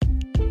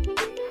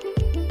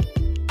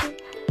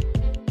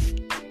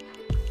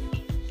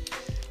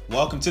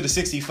Welcome to the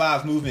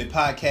 65 Movement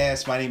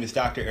Podcast. My name is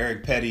Dr.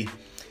 Eric Petty.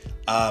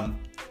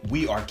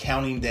 We are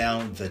counting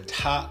down the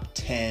top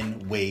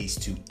 10 ways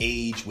to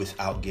age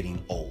without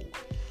getting old.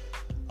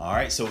 All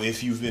right, so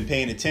if you've been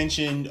paying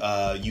attention,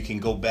 you can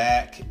go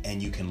back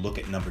and you can look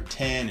at number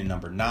 10 and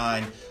number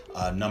 9.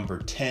 Number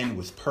 10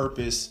 was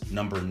purpose.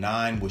 Number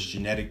 9 was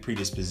genetic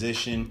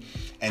predisposition.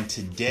 And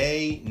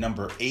today,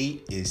 number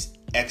 8 is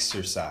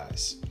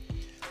exercise.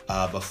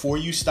 Before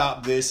you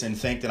stop this and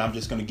think that I'm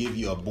just going to give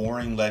you a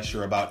boring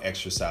lecture about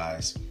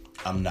exercise,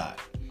 I'm not.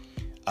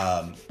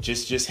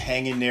 Just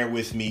hang in there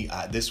with me.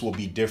 This will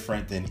be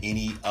different than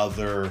any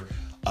other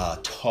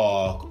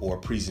talk or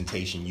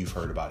presentation you've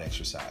heard about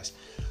exercise.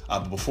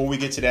 But before we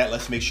get to that,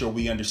 let's make sure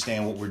we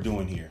understand what we're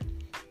doing here.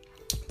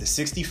 The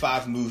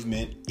 65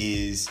 movement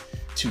is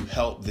to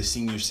help the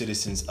senior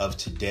citizens of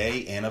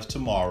today and of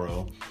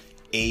tomorrow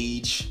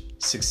age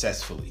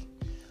successfully.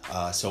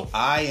 So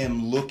I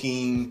am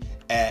looking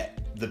at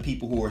the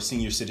people who are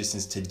senior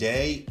citizens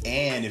today.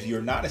 And if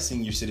you're not a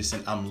senior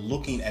citizen, I'm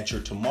looking at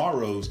your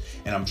tomorrows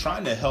and I'm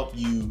trying to help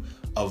you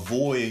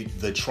avoid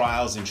the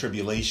trials and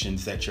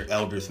tribulations that your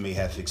elders may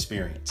have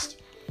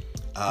experienced.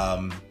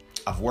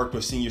 I've worked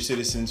with senior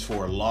citizens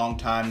for a long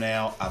time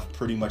now. I've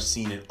pretty much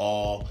seen it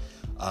all,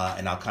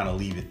 and I'll kind of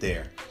leave it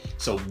there.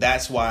 So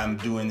that's why I'm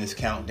doing this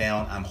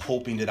countdown. I'm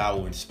hoping that I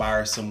will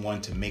inspire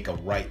someone to make a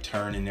right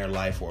turn in their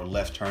life or a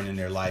left turn in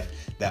their life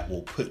that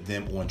will put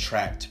them on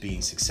track to being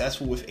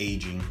successful with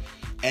aging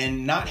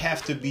and not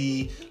have to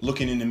be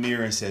looking in the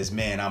mirror and says,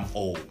 man, I'm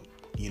old.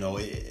 You know,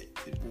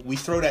 we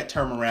throw that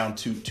term around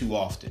too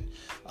often.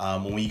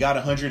 When you got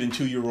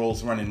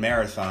 102-year-olds running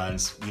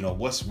marathons, you know,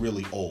 what's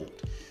really old?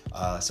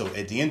 So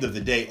at the end of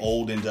the day,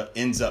 old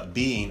ends up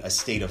being a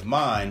state of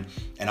mind.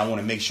 And I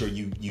want to make sure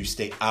you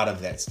stay out of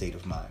that state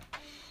of mind.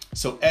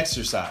 So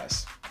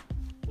exercise,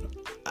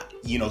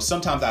 you know,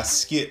 sometimes I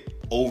skip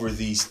over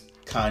these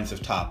kinds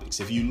of topics.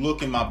 If you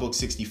look in my book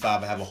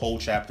 65, I have a whole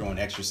chapter on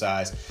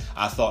exercise.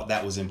 I thought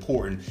that was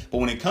important. But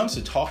when it comes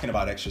to talking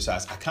about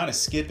exercise, I kind of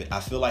skip it. I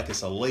feel like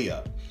it's a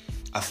layup.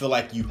 I feel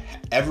like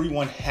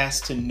everyone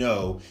has to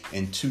know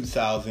in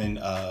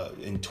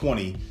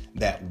 2020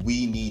 that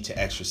we need to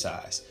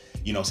exercise.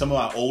 You know, some of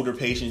my older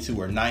patients who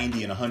are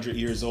 90 and 100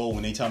 years old,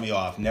 when they tell me, oh,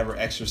 I've never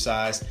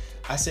exercised,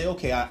 I say,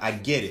 okay, I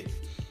get it.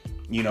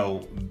 You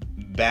know,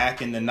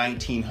 back in the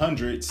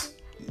 1900s,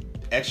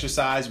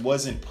 exercise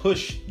wasn't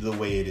pushed the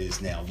way it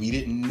is now. We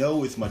didn't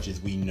know as much as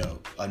we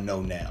know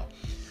now.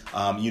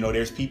 You know,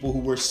 there's people who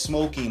were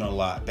smoking a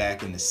lot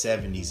back in the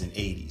 70s and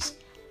 80s.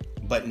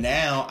 But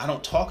now I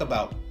don't talk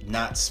about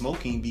not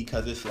smoking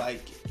because it's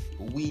like,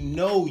 we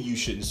know you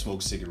shouldn't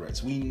smoke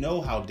cigarettes. We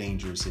know how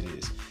dangerous it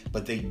is,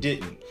 but they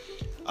didn't.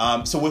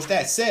 So with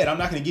that said, I'm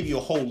not going to give you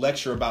a whole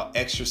lecture about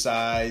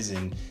exercise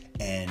and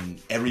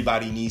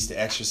everybody needs to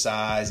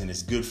exercise and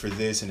it's good for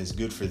this and it's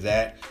good for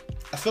that.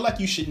 I feel like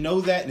you should know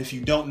that. And if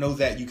you don't know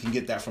that, you can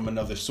get that from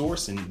another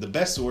source. And the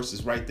best source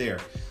is right there,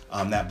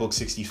 that book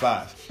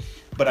 65.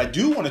 But I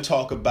do want to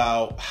talk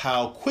about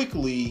how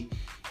quickly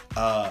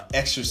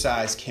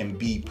exercise can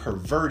be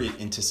perverted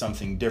into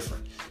something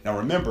different. Now,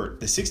 remember,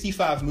 the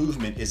 65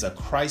 movement is a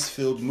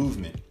Christ-filled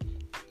movement.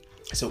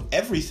 So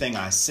everything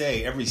I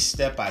say, every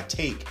step I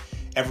take,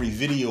 every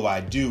video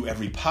I do,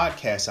 every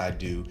podcast I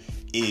do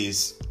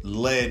is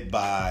led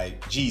by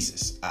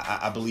Jesus.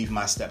 I believe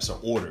my steps are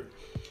ordered.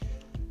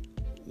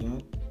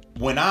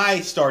 When I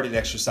started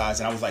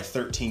exercising, I was like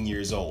 13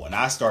 years old, and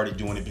I started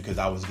doing it because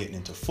I was getting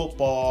into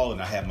football,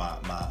 and I had my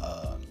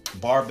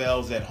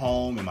barbells at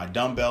home and my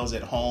dumbbells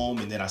at home,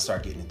 and then I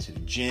started getting into the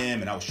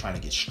gym, and I was trying to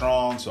get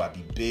strong so I'd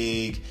be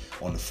big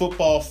on the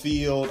football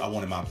field. I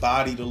wanted my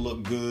body to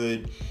look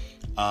good.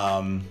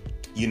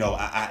 You know,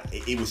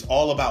 it was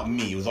all about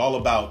me. It was all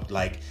about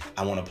like,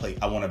 I want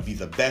to be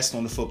the best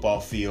on the football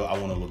field. I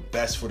want to look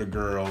best for the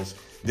girls.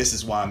 This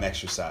is why I'm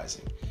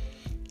exercising.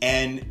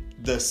 And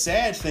the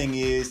sad thing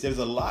is there's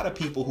a lot of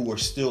people who are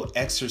still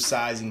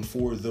exercising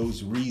for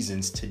those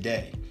reasons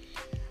today.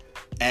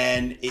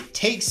 And it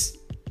takes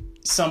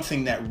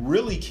something that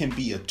really can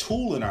be a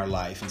tool in our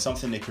life and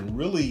something that can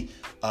really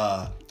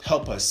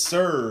help us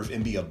serve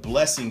and be a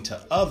blessing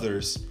to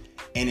others.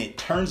 And it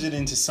turns it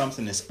into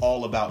something that's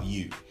all about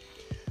you.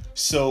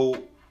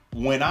 So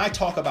when I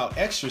talk about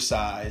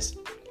exercise,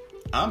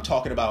 I'm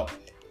talking about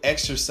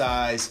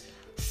exercise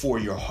for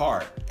your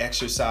heart,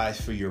 exercise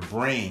for your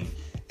brain,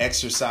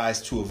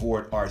 exercise to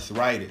avoid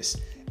arthritis,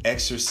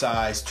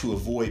 exercise to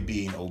avoid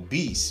being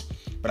obese.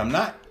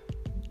 But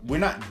we're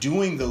not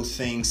doing those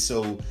things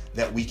so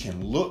that we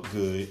can look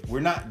good. We're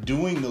not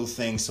doing those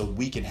things so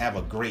we can have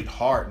a great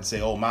heart and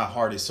say, oh, my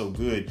heart is so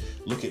good.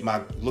 Look at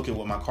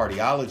what my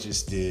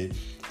cardiologist did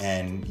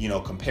and, you know,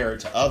 compare it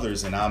to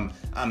others. And I'm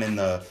in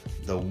the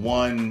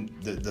one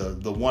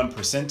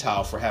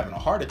percentile for having a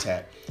heart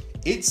attack.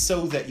 It's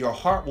so that your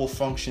heart will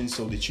function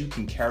so that you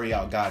can carry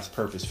out God's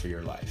purpose for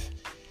your life.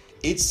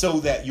 It's so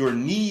that your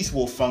knees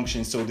will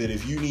function so that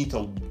if you need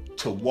to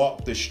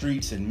walk the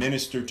streets and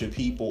minister to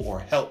people or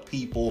help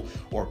people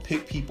or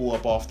pick people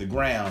up off the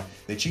ground,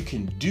 that you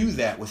can do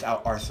that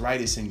without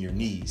arthritis in your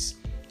knees.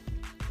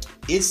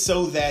 It's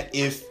so that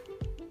if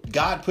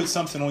God puts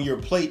something on your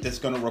plate that's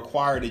going to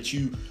require that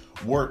you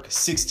work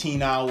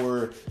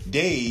 16-hour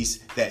days,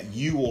 that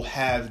you will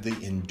have the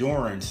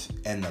endurance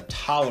and the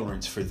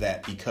tolerance for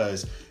that,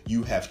 because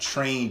you have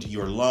trained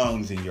your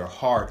lungs and your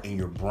heart and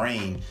your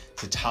brain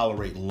to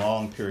tolerate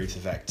long periods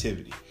of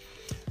activity.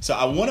 So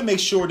I want to make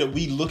sure that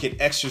we look at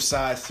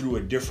exercise through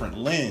a different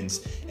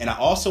lens. And I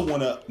also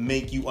want to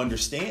make you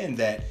understand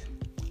that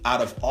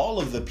out of all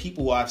of the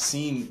people I've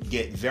seen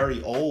get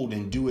very old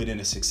and do it in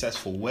a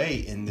successful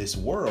way in this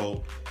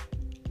world,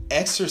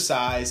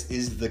 exercise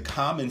is the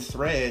common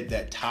thread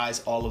that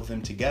ties all of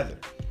them together.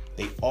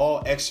 They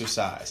all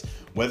exercise,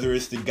 whether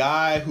it's the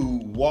guy who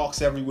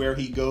walks everywhere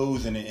he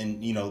goes,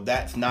 and you know,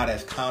 that's not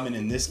as common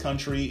in this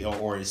country,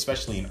 or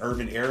especially in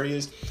urban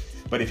areas.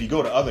 But if you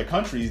go to other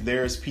countries,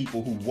 there's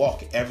people who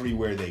walk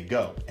everywhere they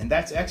go, and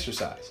that's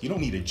exercise. You don't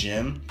need a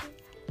gym.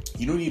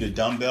 You don't need a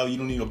dumbbell. You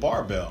don't need a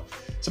barbell.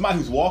 Somebody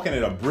who's walking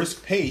at a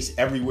brisk pace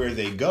everywhere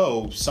they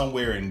go,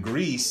 somewhere in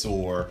Greece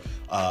or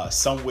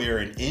somewhere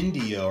in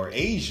India or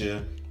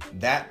Asia,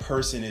 that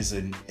person is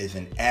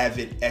an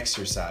avid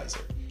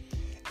exerciser.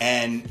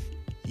 And,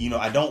 you know,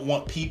 I don't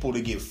want people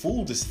to get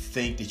fooled to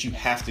think that you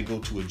have to go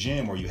to a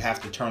gym or you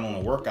have to turn on a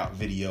workout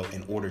video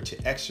in order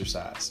to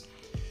exercise.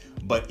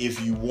 But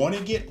if you want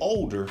to get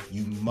older,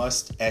 you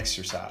must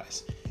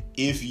exercise.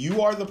 If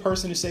you are the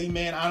person to say,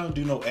 man, I don't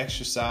do no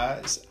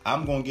exercise,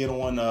 I'm going to get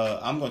on,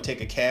 I'm going to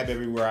take a cab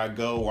everywhere I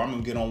go, or I'm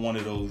going to get on one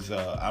of those,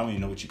 I don't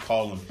even know what you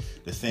call them,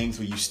 the things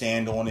where you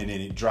stand on it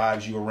and it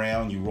drives you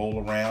around, you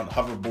roll around,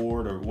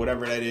 hoverboard or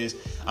whatever that is.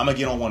 I'm going to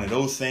get on one of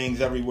those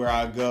things everywhere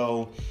I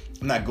go.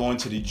 I'm not going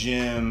to the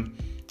gym.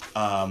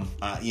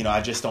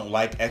 I just don't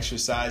like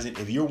exercising.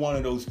 If you're one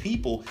of those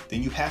people,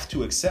 then you have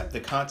to accept the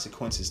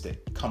consequences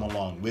that come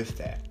along with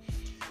that.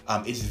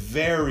 It's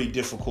very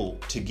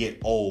difficult to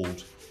get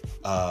old,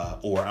 I'm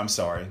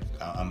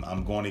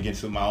going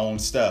against my own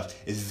stuff.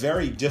 It's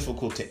very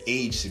difficult to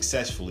age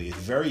successfully. It's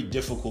very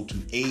difficult to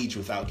age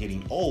without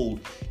getting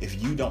old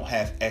if you don't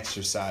have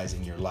exercise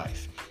in your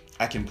life.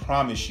 I can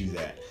promise you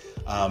that.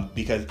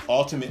 Because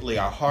ultimately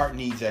our heart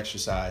needs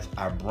exercise,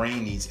 our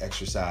brain needs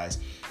exercise,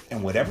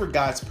 and whatever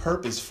God's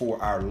purpose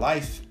for our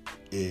life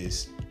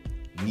is,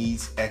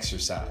 needs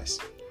exercise.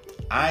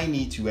 I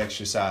need to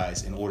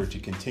exercise in order to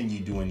continue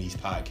doing these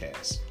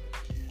podcasts.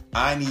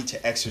 I need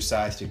to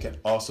exercise to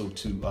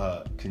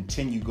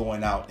continue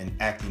going out and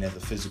acting as a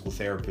physical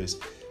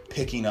therapist,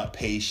 picking up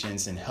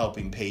patients and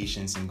helping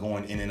patients and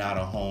going in and out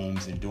of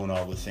homes and doing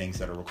all the things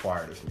that are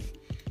required of me.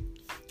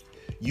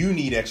 You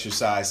need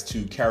exercise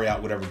to carry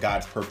out whatever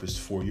God's purpose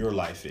for your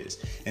life is.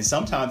 And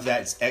sometimes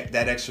that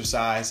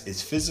exercise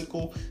is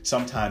physical,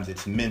 sometimes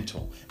it's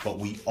mental, but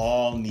we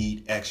all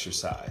need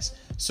exercise.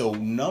 So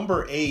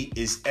number 8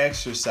 is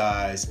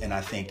exercise, and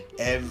I think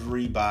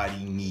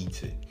everybody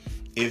needs it.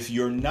 If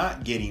you're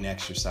not getting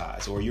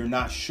exercise, or you're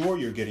not sure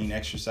you're getting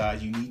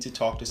exercise, you need to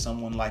talk to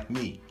someone like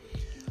me.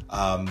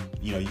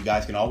 You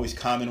guys can always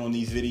comment on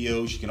these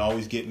videos. You can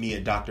always get me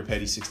at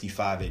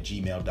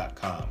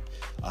drpetty65@gmail.com.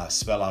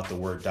 Spell out the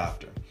word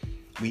doctor.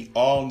 We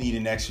all need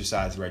an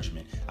exercise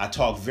regimen. I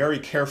talk very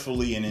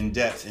carefully and in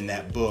depth in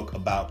that book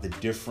about the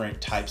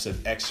different types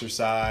of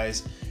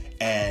exercise,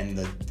 and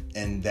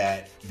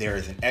that there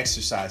is an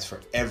exercise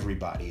for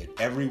everybody.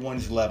 At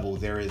everyone's level,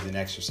 there is an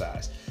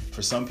exercise.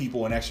 For some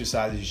people, an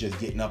exercise is just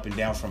getting up and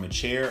down from a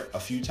chair a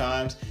few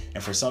times.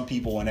 And for some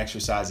people, an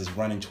exercise is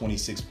running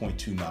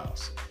 26.2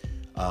 miles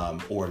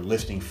or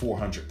lifting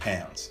 400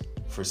 pounds.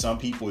 For some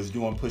people, it's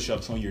doing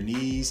push-ups on your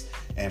knees.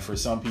 And for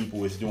some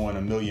people, it's doing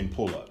 1,000,000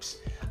 pull-ups.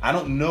 I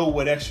don't know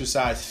what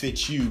exercise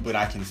fits you, but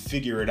I can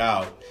figure it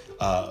out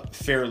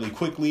fairly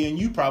quickly. And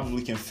you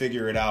probably can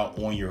figure it out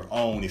on your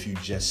own if you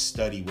just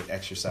study what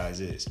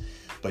exercise is.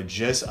 But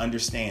just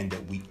understand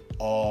that we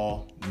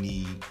all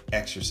need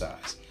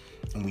exercise.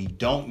 And we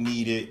don't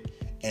need it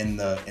in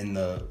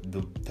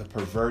the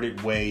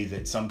perverted way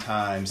that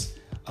sometimes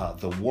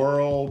the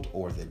world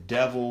or the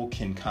devil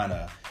can kind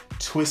of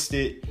twist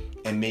it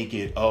and make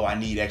it, oh, I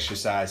need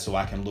exercise so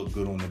I can look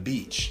good on the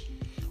beach.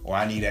 Or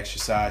I need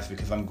exercise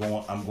because I'm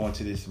going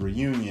to this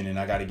reunion and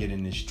I got to get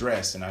in this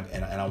dress and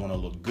I want to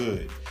look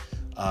good.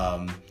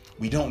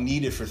 We don't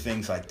need it for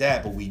things like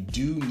that, but we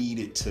do need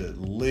it to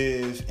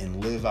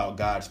live out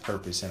God's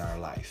purpose in our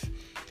life.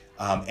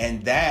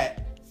 And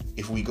that,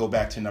 if we go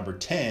back to number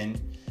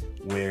 10,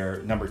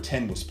 where number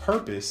 10 was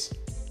purpose,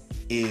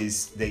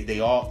 is they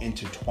all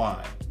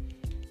intertwine.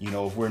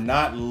 If we're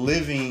not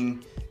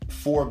living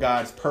for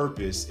God's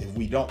purpose, if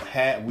we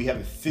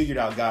haven't figured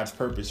out God's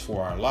purpose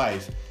for our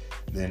life,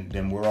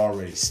 then we're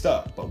already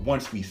stuck. But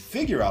once we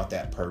figure out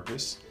that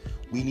purpose,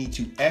 we need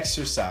to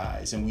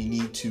exercise and we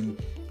need to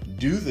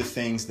do the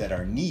things that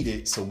are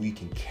needed so we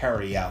can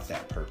carry out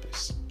that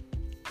purpose.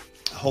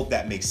 I hope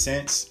that makes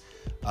sense.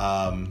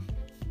 And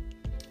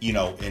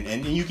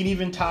you can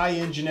even tie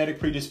in genetic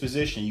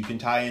predisposition. You can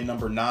tie in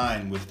number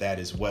 9 with that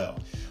as well.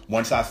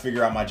 Once I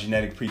figure out my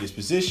genetic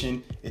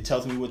predisposition, it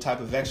tells me what type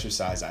of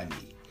exercise I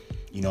need.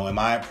 Am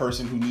I a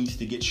person who needs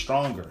to get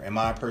stronger? Am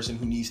I a person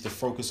who needs to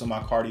focus on my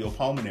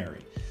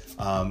cardiopulmonary?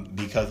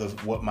 because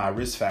of what my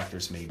risk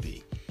factors may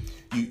be.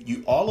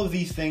 You all of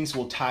these things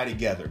will tie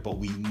together, but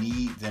we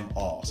need them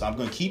all. So I'm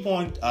going to keep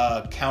on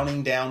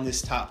counting down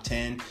this top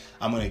 10.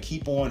 I'm going to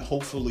keep on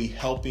hopefully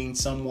helping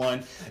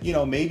someone.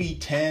 Maybe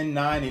 10,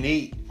 9, and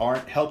 8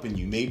 aren't helping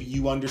you. Maybe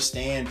you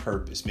understand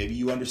purpose. Maybe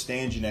you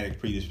understand genetic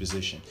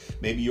predisposition.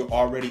 Maybe you're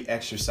already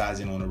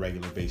exercising on a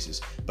regular basis.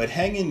 But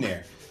hang in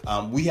there.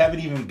 We haven't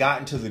even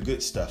gotten to the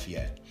good stuff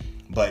yet.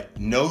 But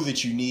know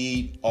that you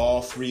need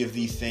all 3 of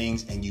these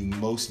things, and you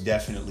most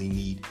definitely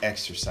need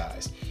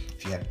exercise.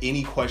 If you have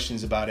any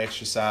questions about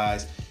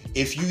exercise,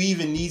 if you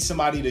even need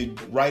somebody to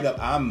write up,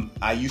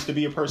 I used to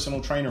be a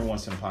personal trainer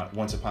once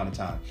upon a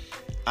time.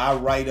 I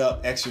write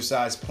up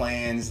exercise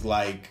plans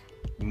like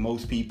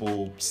most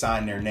people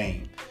sign their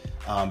name.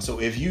 So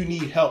if you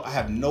need help, I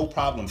have no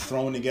problem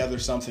throwing together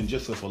something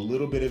just with a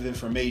little bit of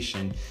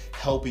information,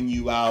 helping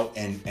you out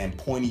and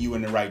pointing you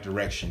in the right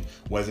direction,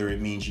 whether it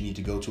means you need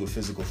to go to a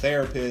physical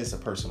therapist, a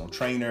personal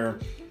trainer,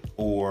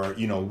 or,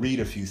 read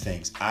a few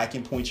things. I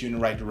can point you in the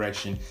right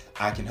direction.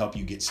 I can help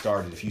you get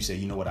started. If you say,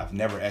 I've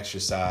never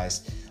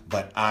exercised,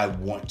 but I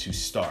want to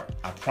start.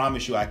 I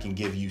promise you I can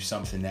give you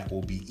something that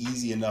will be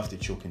easy enough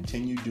that you'll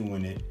continue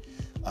doing it,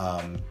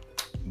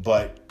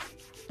 but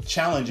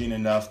challenging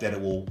enough that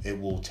it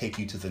will take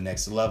you to the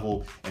next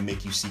level and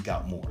make you seek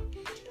out more.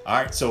 All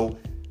right, so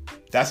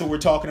that's what we're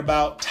talking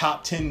about.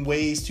 Top 10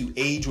 ways to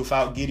age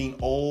without getting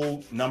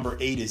old. Number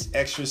 8 is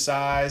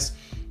exercise.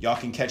 Y'all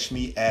can catch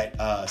me at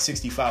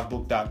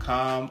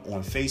 65book.com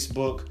on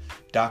Facebook,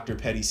 Dr.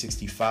 Petty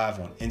 65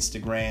 on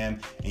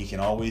Instagram, and you can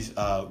always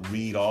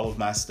read all of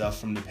my stuff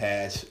from the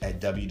past at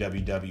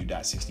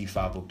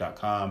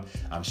www.65book.com.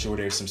 I'm sure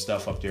there's some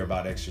stuff up there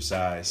about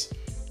exercise.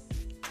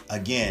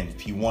 Again,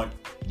 if you want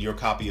your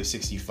copy of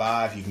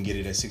 65, you can get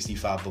it at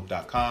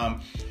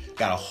 65book.com.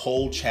 Got a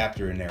whole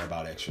chapter in there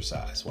about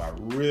exercise. Where I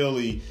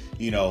really,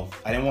 I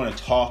didn't want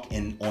to talk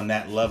on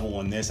that level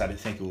on this. I didn't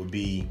think it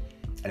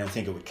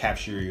would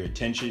capture your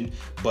attention.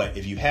 But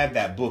if you have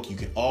that book, you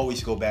can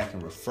always go back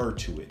and refer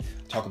to it.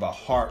 I talk about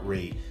heart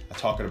rate. I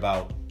talk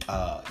about,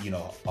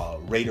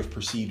 rate of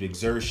perceived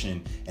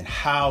exertion and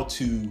how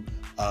to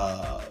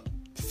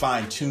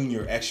fine tune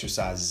your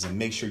exercises and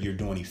make sure you're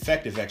doing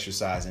effective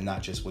exercise and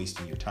not just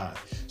wasting your time.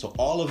 So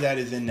all of that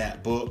is in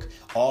that book,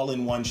 all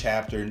in one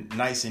chapter,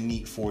 nice and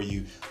neat for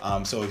you.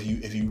 So if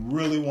you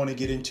really want to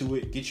get into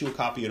it, get you a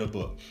copy of the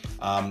book.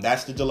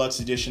 That's the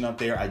deluxe edition up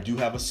there. I do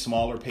have a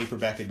smaller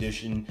paperback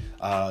edition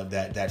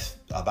that's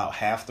about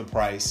half the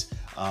price.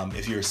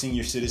 If you're a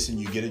senior citizen,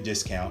 you get a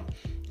discount.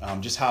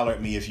 Just holler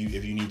at me if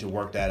you need to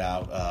work that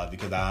out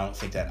because I don't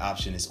think that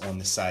option is on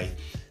the site.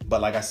 But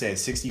like I said,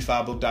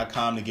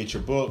 65book.com to get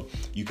your book.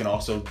 You can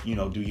also,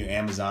 do your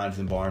Amazons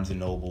and Barnes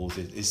and Nobles.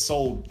 It's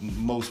sold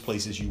most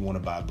places you want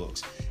to buy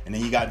books. And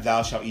then you got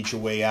Thou Shalt Eat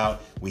Your Way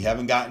Out. We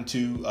haven't gotten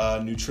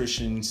to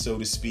nutrition, so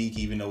to speak,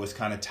 even though it's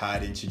kind of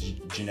tied into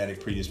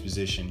genetic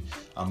predisposition.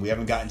 We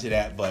haven't gotten to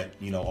that, but,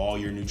 all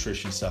your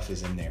nutrition stuff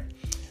is in there.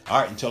 All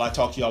right, until I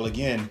talk to y'all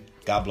again,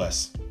 God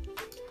bless.